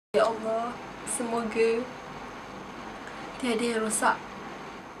Ya Allah, semoga tiada yang rosak.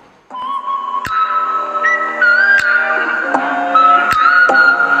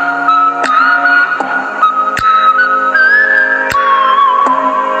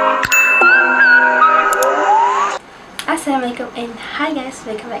 Assalamualaikum and hi guys,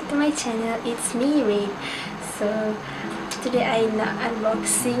 welcome back to my channel. It's me, Ray. So today I nak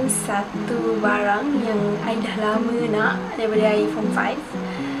unboxing satu barang yang I dah lama nak daripada I form 5,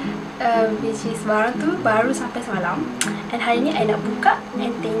 which is barang tu baru sampai semalam. And hari ni I nak buka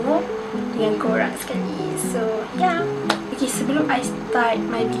and tengok dengan korang sekali. So yeah. Okay, sebelum I start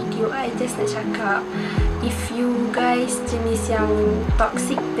my video, I just nak cakap, if you guys jenis yang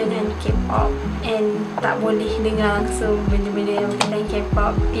toxic dengan K-pop and tak boleh dengar langsung benda-benda yang berkaitan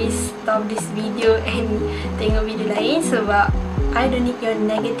K-pop, please stop this video and tengok video lain sebab I don't need your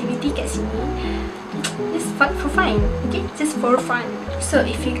negativity kat sini. Just for fun, okay? Just for fun. So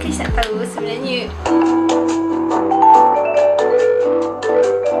if you guys nak tahu sebenarnya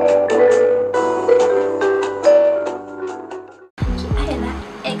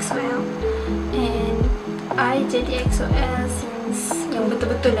I jadi EXO-L since yang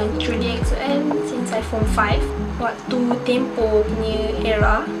betul-betul lah truly EXO-L since I form 5. Waktu Tempo punya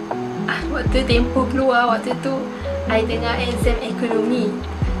era, waktu Tempo keluar, waktu tu I tengah exam ekonomi.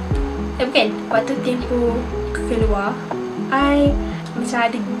 Bukan, waktu Tempo keluar, I macam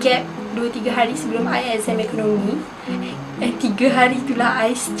ada gap 2-3 hari sebelum I exam ekonomi. 3 hari itulah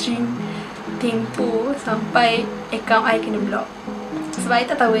I stream Tempo sampai account I kena block. Sebab I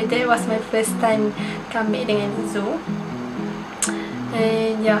tak tahu, that was my first time comeback dengan EXO.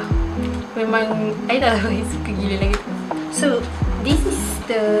 And yeah, memang I tak tahu, I suka gila lagi tu. So this is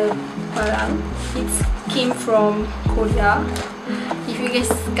the barang. It came from Korea. If you guys,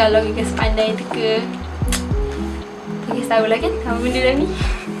 kalau you guys pandai teka, you guys tahu lah kan apa benda dah ni.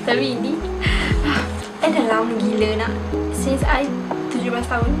 Tapi ini I dah lama gila nak, since I 17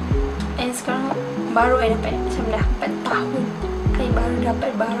 tahun. And sekarang baru I dapat, macam dah 4 tahun I baru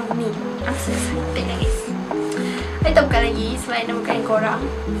dapat barang ni. I'm so excited lah guys. I tak buka lagi sebab I nak buka yang korang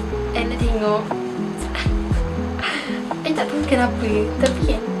and nak tengok. I tak tahu kenapa, tapi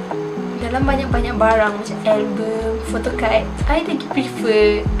kan dalam banyak-banyak barang macam album, photocard, I lagi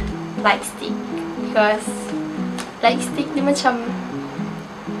prefer Lightstick. Because Lightstick dia macam,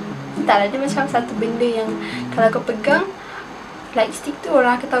 entahlah, dia macam satu benda yang kalau kau pegang Lightstick tu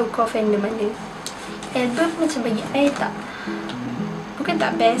orang akan tahu kau fandom mana. Album macam bagi I tak, bukan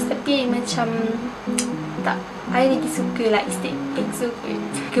tak best, tapi macam tak, I lagi suka Lightstick EXO.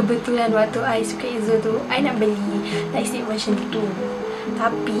 Kebetulan waktu I suka EXO tu, I nak beli Lightstick version 2.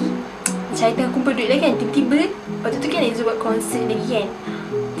 Tapi macam I tengah kumpul duit lah kan, tiba-tiba waktu tu kan EXO buat konsert lagi kan,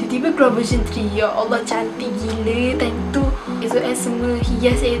 tiba-tiba keluar version 3. Ya Allah, cantik gila. Time tu EXO semua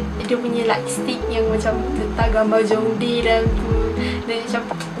hias dia punya Lightstick yang macam letak gambar Jongdae dalam tu. Dan macam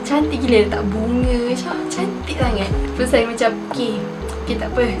cantik gila, letak bunga, macam cantik sangat. Terus saya macam okay, tak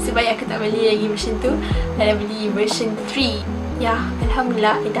apa, sebab aku tak beli lagi version tu, I dah beli version 3. Ya,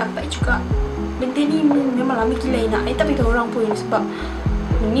 Alhamdulillah I dapat juga. Benda ni memang lama gila I nak. I tak bagi orang pun sebab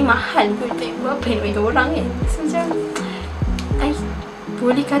ni mahal pun. Buat apa nak bagi orang kan. So macam I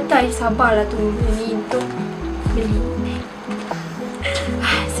boleh kata I sabarlah tunggu ni untuk beli.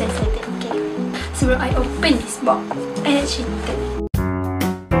 Saya excited. Okay, sebelum I open this box, I nak cerita.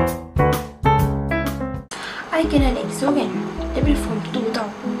 I kenal EXO kan daripada form 2 tau.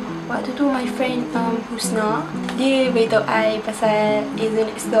 Waktu tu my friend Husna, dia beritahu I pasal EXO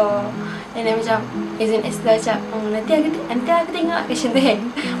Next Door. Dan dia macam EXO Next Door macam nanti aku tengok macam tu kan.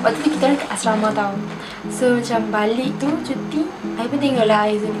 Waktu tu kita orang kat asrama tau. So macam balik tu cuti, I pun tengok lah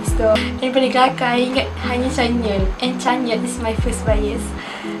EXO Next Door. Daripada kelakar I ingat hanya Chanyeol. And Chanyeol is my first bias.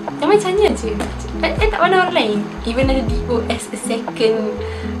 Memang Chanyeol je, I tak pandang orang lain. Even ada Dio as a second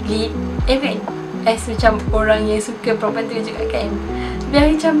lead, kan, as macam orang yang suka perempuan tu juga kan. Biar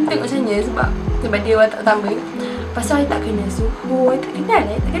macam tengok macam ni sebab dia watak utama. Pasal I tak kenal Suho, I tak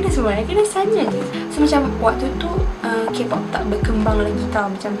kenal semua, I kenal Sanya je. So macam waktu tu K-pop tak berkembang lagi tau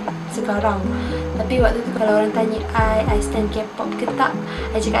macam sekarang. Tapi waktu tu kalau orang tanya I stand K-pop ke tak,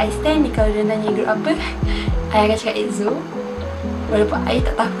 I cakap I stand. Kalau dia tanya grup apa, I akan cakap EXO. Walaupun I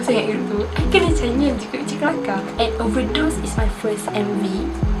tak tahu sangat grup tu, I kenal Sanya juga, macam kelakar. And Overdose is my first MV.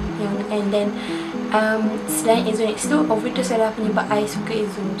 And then selain EXO Next Door, Overdose adalah penyebab I suka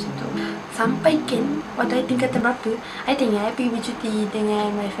EXO macam tu. Sampai kan waktu I tingkatan berapa, I tengok I pergi bercuti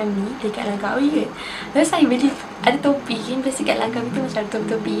dengan my family dekat Langkawi kan. Lepas saya beli, ada topi kan, biasa kat Langkawi tu macam ada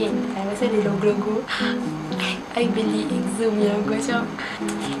topi-topi kan, lepas ada logo-logo. I beli EXO punya logo. Macam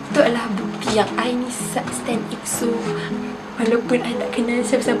itu adalah bukti yang I ni stand EXO Walaupun I tak kenal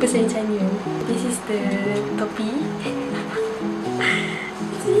siapa-siapa saya macam. This is the topi.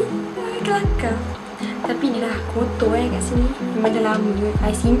 See? Kelakar. Tapi ni dah kotor kat sini. Memang dah lama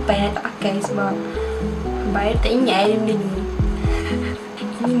I simpan, I tak pakai sebab I tak ingat benda ni.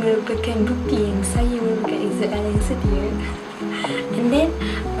 Ini merupakan bukti yang saya merupakan EXO yang setia. And then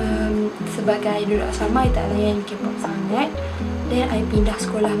sebagai I duduk asrama, I tak layan K-pop sangat. Then I pindah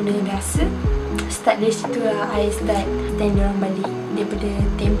sekolah benda biasa. Start dari situ lah I start stand diorang balik daripada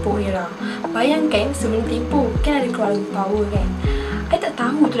tempo era. Bayangkan sebelum tempo kan ada keluar lagu Power kan. I tak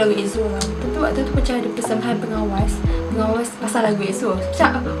tahu tu lagu EXO lah. Tapi waktu tu macam ada persembahan pengawas pasal lagu EXO.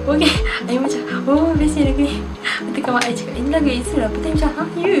 Macam okay, I macam oh best lagu ni. Lepas tu kawan I cakap ini lagu EXO lah. Lepas tu macam ha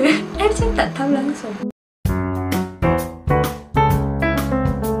ya. I macam tak tahu langsung.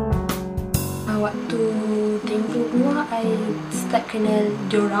 Waktu tempo keluar I start kenal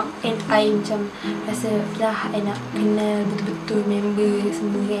diorang. And I macam rasa dah I nak kenal betul-betul member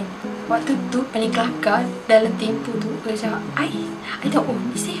semua kan. Waktu tu paling kelakar dalam tempo tu macam I tahu oh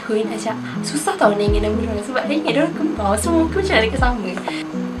ni Sehun. Macam susah tau nak ingat nama diorang sebab I ingat diorang kembar. Semua muka macam ada sama.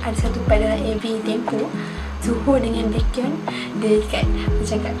 Ada satu part dalam MV tempo Suho dengan Baekhyun dia kat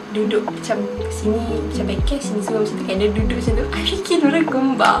macam kat duduk macam sini macam Baekhyun sini semua macam tu kan. Dia duduk macam tu. I fikir diorang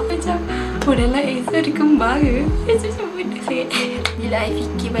kembar. Macam oh dalam EXO ada kembar ke? Macam bodoh sangat. Bila I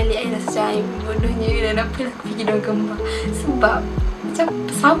fikir balik I rasa macam bodohnya. Dan apa aku fikir diorang kembar sebab macam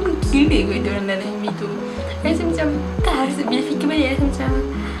sama gila kot diorang dalam MV tu. I rasa macam tak rasa bila fikir balik I rasa macam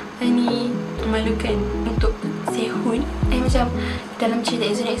ni memalukan untuk Sehun. Macam dalam cerita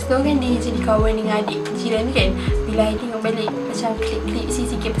EXO Next Door kan dia jadi kawan dengan adik jiran kan. Bila I tengok balik macam klip-klip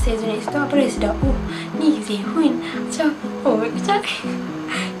sikit pasal EXO Next Door, apa rasa dah oh ni Sehun. Macam oh macam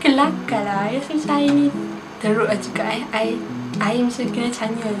kelakar lah. I rasa macam I ni teruk lah juga. I macam kena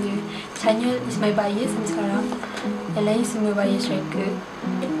Chanyeol je. Chanyeol is my bias sampai sekarang. Yang lain semua bias striker.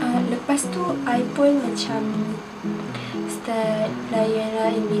 Lepas tu I pun macam start layan lah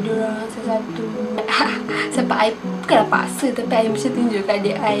MV diorang satu-satu. Sampai I bukanlah paksa tapi I macam tunjuk kat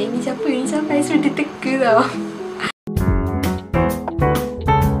adik I ni siapa ni siapa. I suruh dia teka tau.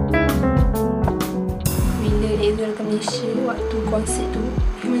 Bila EXO datang Malaysia waktu konsert tu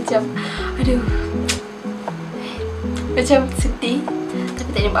macam aduh macam sedih tapi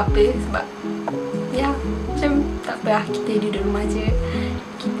tak ada buat apa sebab ya macam tak apa lah, kita duduk rumah je.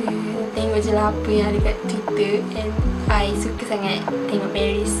 Kita tengok je lah apa yang ada kat Twitter. And I suka sangat tengok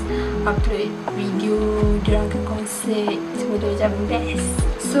Paris upload video diorang ke konsert. Semua tu macam best.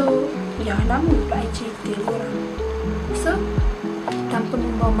 So ya lama pula I cerita korang. So tanpa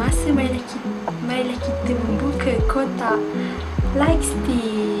membuang masa, marilah kita membuka kotak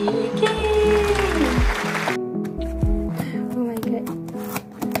Lightstick. Yay! Oh my god.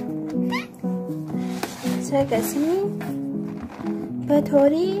 So kat sini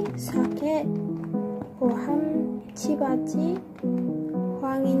Batori, Soket, Boham, Cibaci,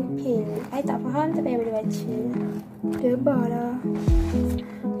 Huangin Pin. I tak faham tapi I boleh baca. Debar lah.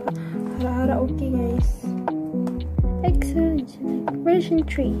 Harap-harap okay guys. Excellent. Version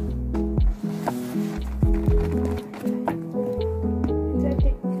 3.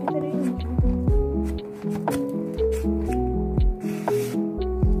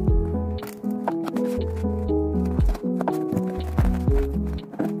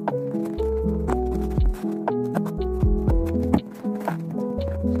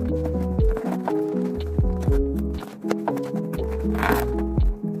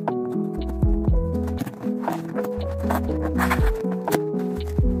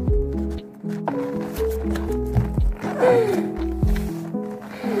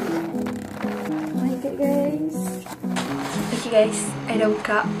 Guys, I dah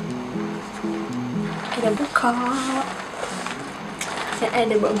buka. Dan I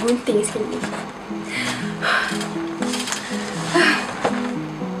dah buat gunting sekali.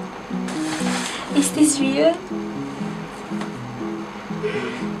 Is this real?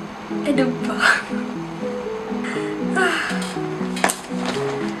 I dah buka.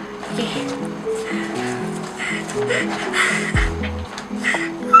 Okay.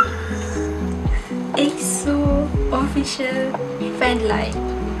 EXO official fan light.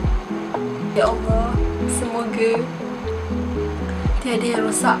 Ya Allah, semoga tiada yang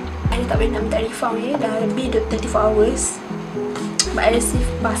rosak. I tak boleh nak minta refund ya. Dah lebih 34 hours but I receive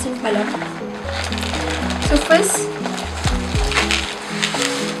parcel malam. So first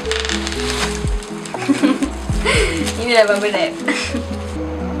inilah bubble wrap.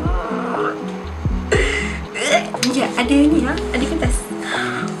 Ya, ada ni lah, ada kertas.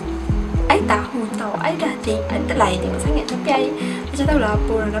 I tahu tau, I dah tengok sangat tapi I macam tahulah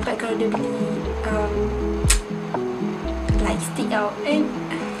apa orang dapat kalau dia beli lightstick tau.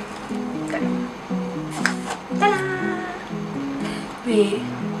 Tada! Weh,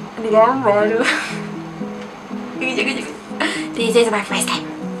 ada gambar tu. Kejap. This is my first time.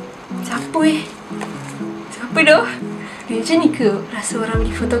 Siapa Siapa tu? Macam ni ke rasa orang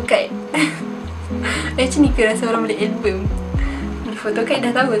beli photocard? Macam ni ke rasa orang beli album? Beli photocard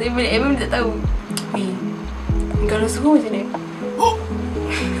dah tahu, tapi beli album tak tahu. Weh, kalau suhu macam ni.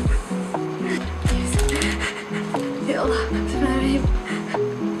 Ya Allah, Bismillahirrahmanirrahim.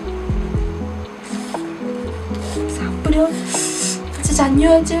 Siapa dia? Macam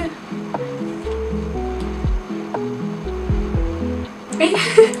tanya je.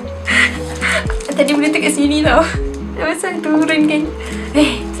 Tadi boleh kat sini tau. Pasal turun kan.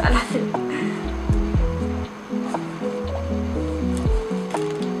 Salah tu.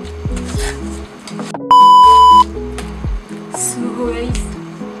 Suhu guys.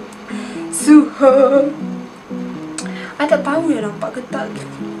 Suhu. I tak tahu dia nampak ke tak.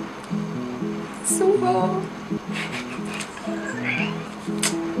 Suhu.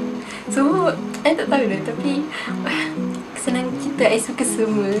 Suhu I tak tahu dah, tapi senang kita, I suka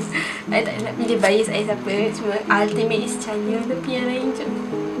semua. I tak nak pilih bias I siapa. Cuma ultimate is Chanya. Tapi yang lain je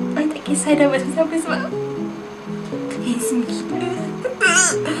I tak kisah dapat siapa sebab handsome gila.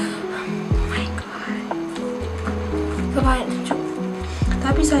 Oh my god. Sebab nak tunjuk.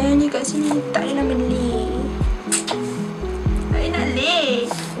 Tapi sayangnya kat sini tak ada nama Lee. I nak Lee.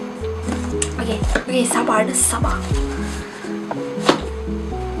 Okay, sabar.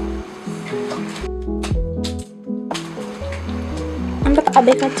 Nampak tak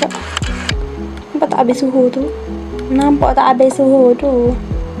habis kaca? Nampak tak habis suhu tu? Nampak tak habis suhu tu?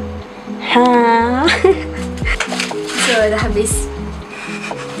 So dah habis.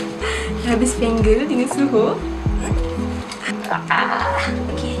 Dah habis finger dengan suhu.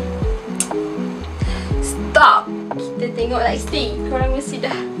 Okay, stop. Kita tengok lightstick. Korang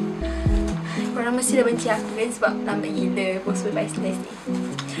mesti dah benci aku kan, sebab lambat gila post lightstick ni.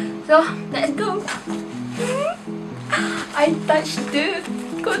 So let's go. I touch the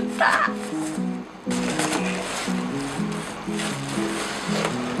kotak.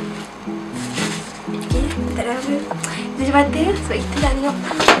 Okay, tak ada apa. Kita je mata sebab kita nak tengok.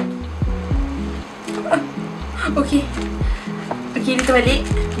 Okay, kita balik.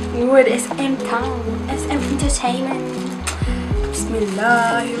 Word SM Town, SM Entertainment.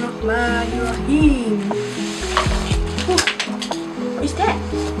 Bismillahirrahmanirrahim. What is that?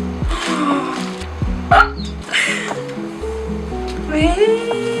 Weh,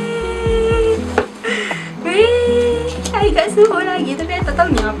 I kat suhu lagi tapi I tak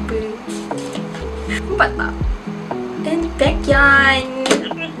tahu ni apa. Nampak tak? And backyard.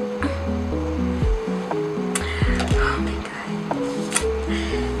 Oh my god.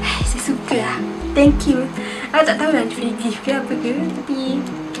 Saya suka lah. Thank you. I tak tahu lah free gift ke apa ke, tapi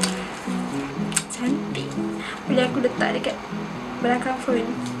cantik. Boleh aku letak dekat belakang phone.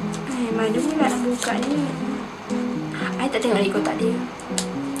 Mana pula nak buka ni? I tak tengok lagi kotak dia.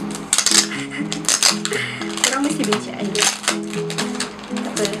 Korang mesti benci I dia.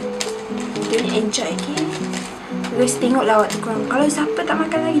 Tak apa, dia ni enjoy, okay? Guys, tengoklah waktu korang. Kalau siapa tak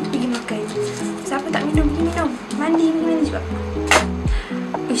makan lagi tu pergi makan. Siapa tak minum, pergi minum. Mandi juga.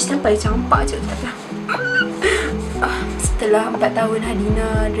 Sampai campak je. Taklah. Setelah 4 tahun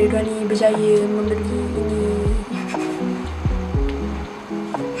Hadina Redwani berjaya membeli ini.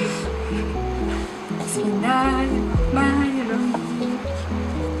 Bismillahirrahmanirrahim.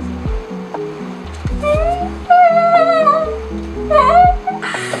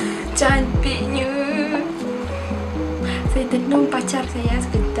 Cantiknya. Saya tenung pacar saya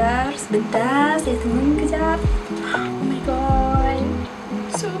sebentar. Saya tenung kejap. Oh my god,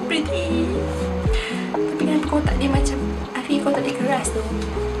 so pretty. Tapi kenapa kotak dia macam, I feel kotak dia keras tu.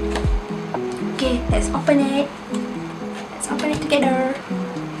 Okay, let's open it. Together.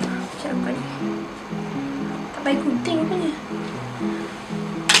 Macam apa ni? Tak payah gunting rupanya.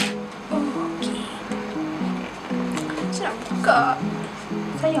 Okay, macam nak buka.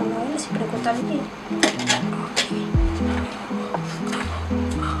 Sayanglah, nak simpan kotak lagi.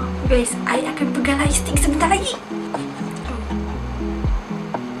 Okay guys, I akan pegang lightstick sebentar lagi.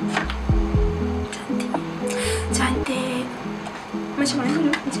 Cantik. Macam mana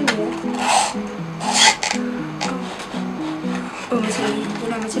dulu? Macam ni ya? Oh macam ni.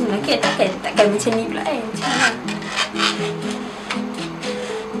 Yelah macam ni lah. Okay, takkan macam ni pula kan. Macam ni lah.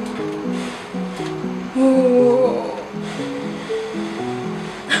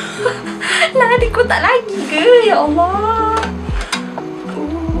 Lah ada kotak lagi ke? Ya Allah.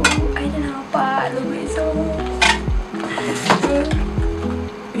 I dah nampak logo EXO.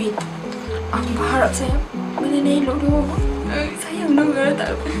 Wait, aku berharap saya benda ni elok tu. No,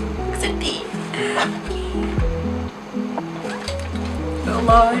 tak apa. Sedih. Ya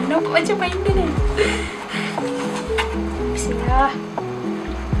Allah, nampak macam mainan kan? Bismillah.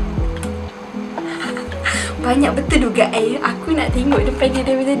 Banyak betul juga aku nak tengok depan dia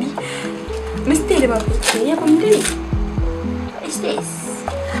dari tadi. Mesti ada apa-apa. Ini apa benda ni? What is this?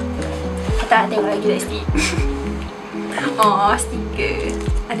 Tak tengok lagi lightstick. Oh, stiker.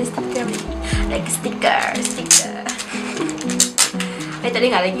 Ada stiker ni. Like stiker. Saya tak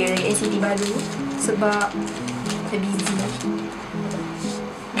dengar lagi LCD baru sebab saya busy.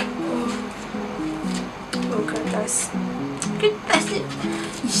 Oh, kertas. Kertas ni.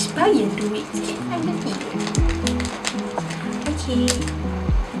 Ish, bayar duit sikit. Ada tiga. Okay.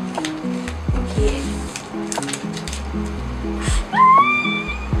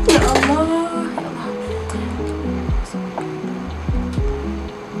 Ya Allah.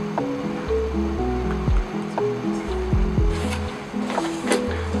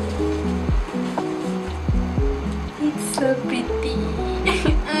 It's so pretty.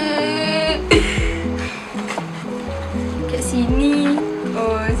 Kat sini.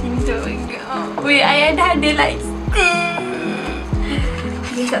 Oh, sini juga. Weh, ayah dah ada lights.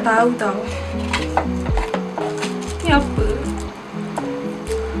 Dia tak tahu tau. Ni apa?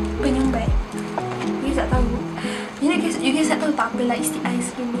 Penyumbat. You guys tak tahu. You guys tak tahu tak apa lightstick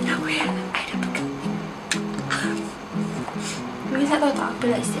ice cream ni. Apa ya? I dah pegang. You guys tak tahu tak apa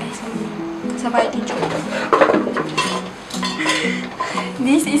lightstick ice cream ni. Sampai I tunjuk.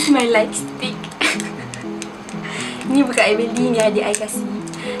 This is my lightstick. Ni bukan I beli, ni adik I kasih.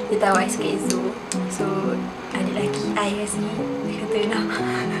 Dia tahu I suka EXO. So, adik lelaki I kasih. Dia kata nak.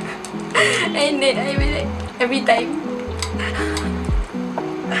 And then I will like every time.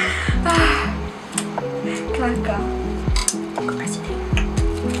 Kelakar. Aku kasih dia.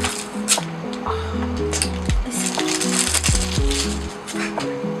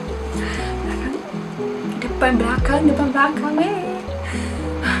 Depan belakang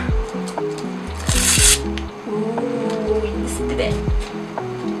Oh, listen to that.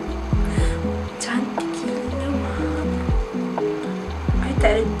 Cantik gila, mak. I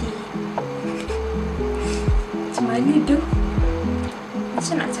tak reti. Macam mana tu?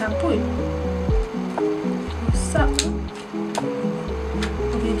 Macam nak cabut. Rosak.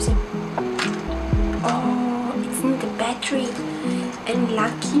 Okay, bisa. Oh, it's in the battery. And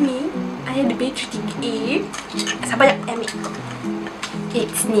lucky me, I ada battery 3A. Sabar jap, ambil.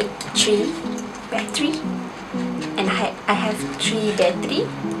 It's need 3 battery. And I have 3 battery.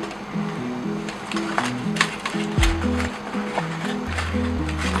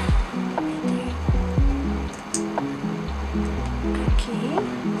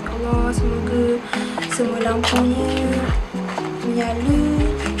 Semoga semua lampunya menyala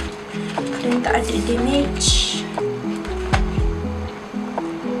dan tak ada damage.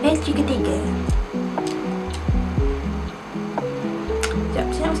 Bateri ketiga. Sekejap,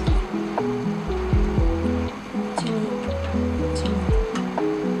 saya nak masuk. Macam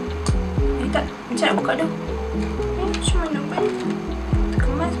ni. Tak, macam nak buka dah. Macam mana nak buat ni?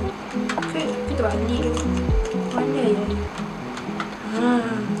 Kemas ni. Okay, kita balik dulu. Mana ya?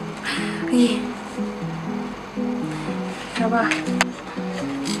 Okay. Sabar.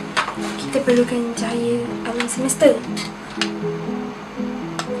 Kita perlukan cahaya awal semester.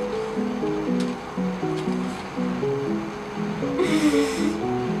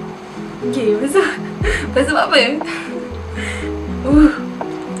 Okay, pasal apa?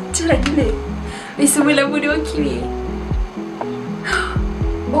 Cerah gila. Semua lampu dia okey ni.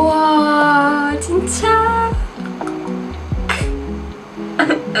 Wah, cincang.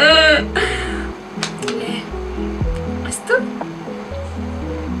 Lepas tu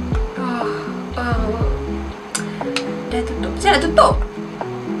dah tutup. Macam nak tutup?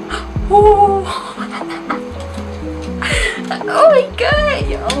 Oh my god.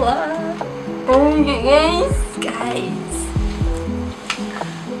 Ya Allah. Oh my god, guys.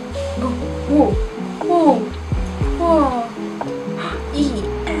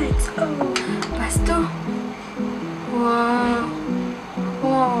 EXO. Lepas tu wow.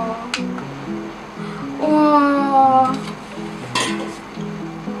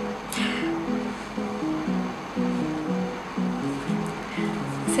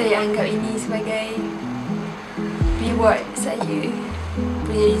 Saya anggap ini sebagai reward saya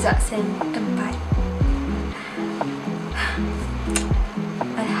punya result sen 4.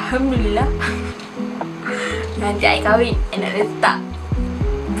 Alhamdulillah. Nanti I kahwin, I nak letak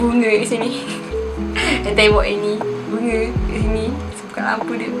bunga kat sini. Dan tembok ini bunga kat sini. Buka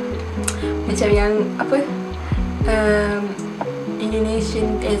lampu dia macam yang apa,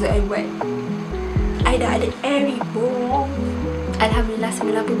 Indonesian EXO I buat. I dah ada airy bomb. Alhamdulillah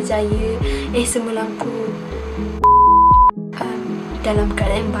semua lampu berjaya. Semua lampu dalam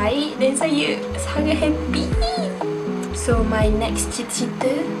keadaan baik dan saya sangat happy. So my next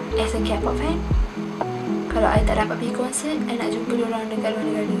cita-cita as a K-pop fan, kalau I tak dapat pergi konsert, I nak jumpa diorang dekat luar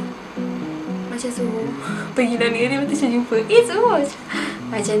negara. Macam tu, pergi luar negara lepas tu jumpa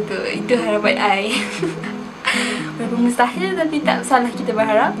macam tu. Itu harapan I. Walaupun mustahil, tapi tak salah kita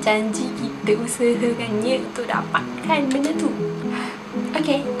berharap. Janji kita usahakannya untuk dapatkan benda tu.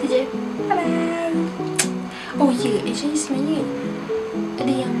 Okay, tu je. Bye bye. Oh ya, actually sebenarnya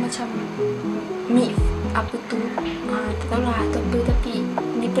ada yang macam myth apa tu, tak tahulah atau apa, tapi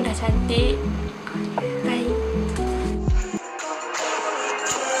ni pun dah cantik.